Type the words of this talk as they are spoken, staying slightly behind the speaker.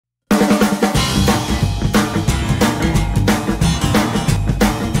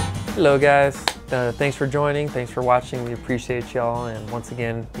Hello guys, thanks for joining, thanks for watching, we appreciate y'all, and once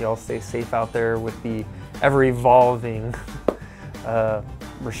again, y'all stay safe out there with the ever-evolving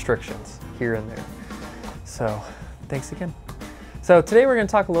restrictions here and there. So, thanks again. So today we're going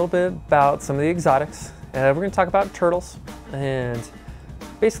to talk a little bit about some of the exotics. We're going to talk about turtles and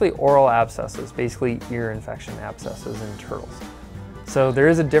basically oral abscesses, basically ear infection abscesses in turtles. So there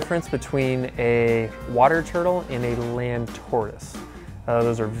is a difference between a water turtle and a land tortoise.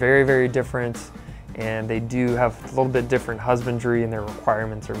 Those are very, very different, and they do have a little bit different husbandry, and their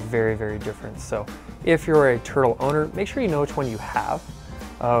requirements are very, very different. So if you're a turtle owner, make sure you know which one you have.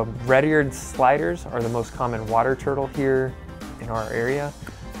 Red-eared sliders are the most common water turtle here in our area.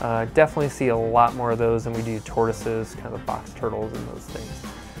 Definitely see a lot more of those than we do tortoises, kind of box turtles and those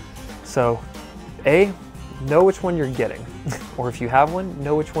things. So know which one you're getting, or if you have one,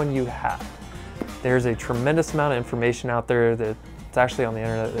 know which one you have. There's a tremendous amount of information out there that's actually on the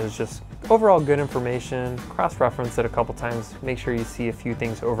internet that is just overall good information. Cross-reference it a couple times, make sure you see a few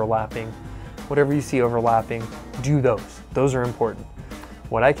things overlapping. Whatever you see overlapping, do those. Those are important.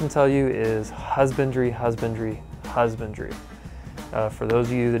 What I can tell you is husbandry, husbandry, husbandry. For those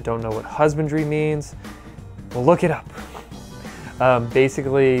of you that don't know what husbandry means, well, look it up.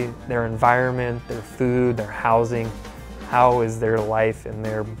 Basically, their environment, their food, their housing, how is their life in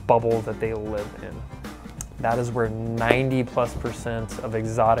their bubble that they live in. That is where 90+% of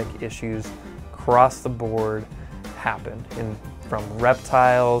exotic issues across the board happen. From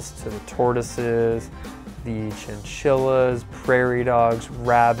reptiles to the tortoises, the chinchillas, prairie dogs,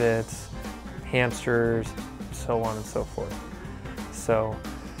 rabbits, hamsters, so on and so forth. So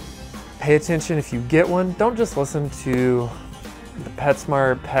pay attention if you get one. Don't just listen to the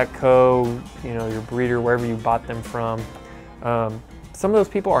PetSmart, Petco, your breeder, wherever you bought them from. Some of those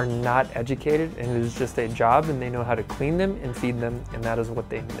people are not educated, and it is just a job, and they know how to clean them and feed them, and that is what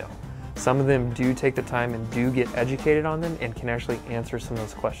they know. Some of them do take the time and do get educated on them and can actually answer some of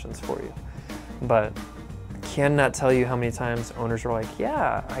those questions for you. But I cannot tell you how many times owners are like,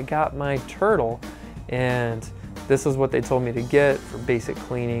 yeah, I got my turtle, and this is what they told me to get for basic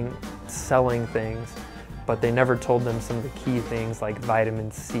cleaning, selling things, but they never told them some of the key things like vitamin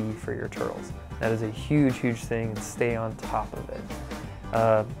C for your turtles. That is a huge, huge thing, and stay on top of it.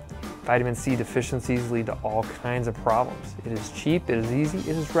 Vitamin C deficiencies lead to all kinds of problems. It is cheap, it is easy,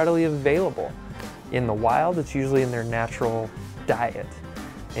 it is readily available. In the wild, it's usually in their natural diet.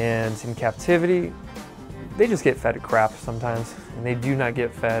 And in captivity, they just get fed crap sometimes, and they do not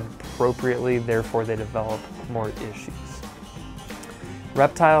get fed appropriately, therefore they develop more issues.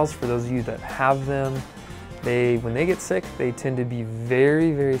 Reptiles, for those of you that have them, when they get sick, they tend to be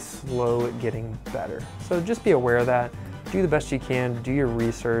very, very slow at getting better. So just be aware of that. Do the best you can, do your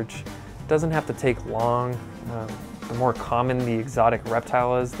research. It doesn't have to take long. The more common the exotic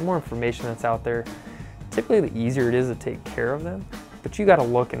reptile is, the more information that's out there, typically the easier it is to take care of them. But you gotta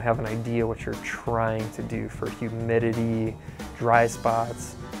look and have an idea what you're trying to do for humidity, dry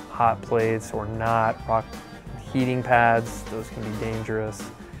spots, hot plates or not, rock heating pads, those can be dangerous.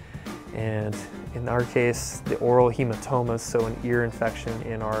 And in our case, the oral hematomas, so an ear infection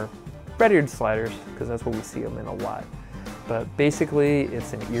in our red-eared sliders, because that's what we see them in a lot. But basically,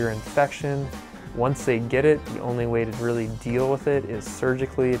 it's an ear infection. Once they get it, the only way to really deal with it is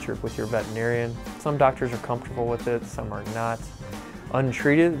surgically with your veterinarian. Some doctors are comfortable with it, some are not.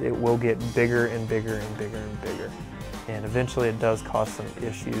 Untreated, it will get bigger and bigger and bigger and bigger. And eventually it does cause some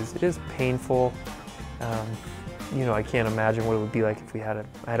issues. It is painful. I can't imagine what it would be like if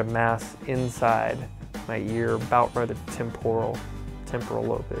I had a mass inside my ear about where the temporal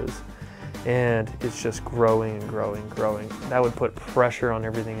lobe is. And it's just growing and growing and growing. That would put pressure on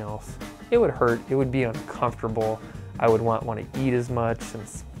everything else. It would hurt, it would be uncomfortable. I would want to eat as much and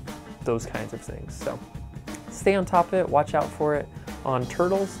those kinds of things. So stay on top of it, watch out for it. On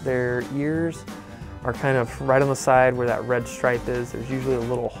turtles, their ears are kind of right on the side where that red stripe is. There's usually a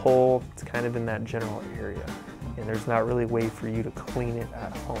little hole. It's kind of in that general area. And there's not really a way for you to clean it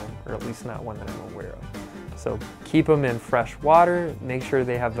at home, or at least not one that I'm aware of. So keep them in fresh water, make sure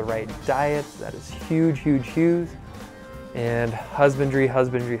they have the right diet. That is huge, huge, huge. And husbandry,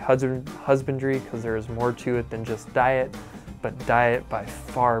 husbandry, husbandry, because there is more to it than just diet, but diet by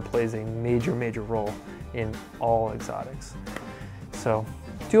far plays a major, major role in all exotics. So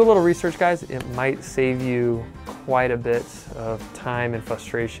do a little research, guys. It might save you quite a bit of time and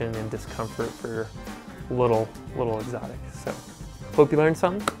frustration and discomfort for your little exotic. So hope you learned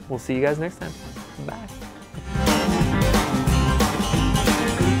something. We'll see you guys next time. Bye.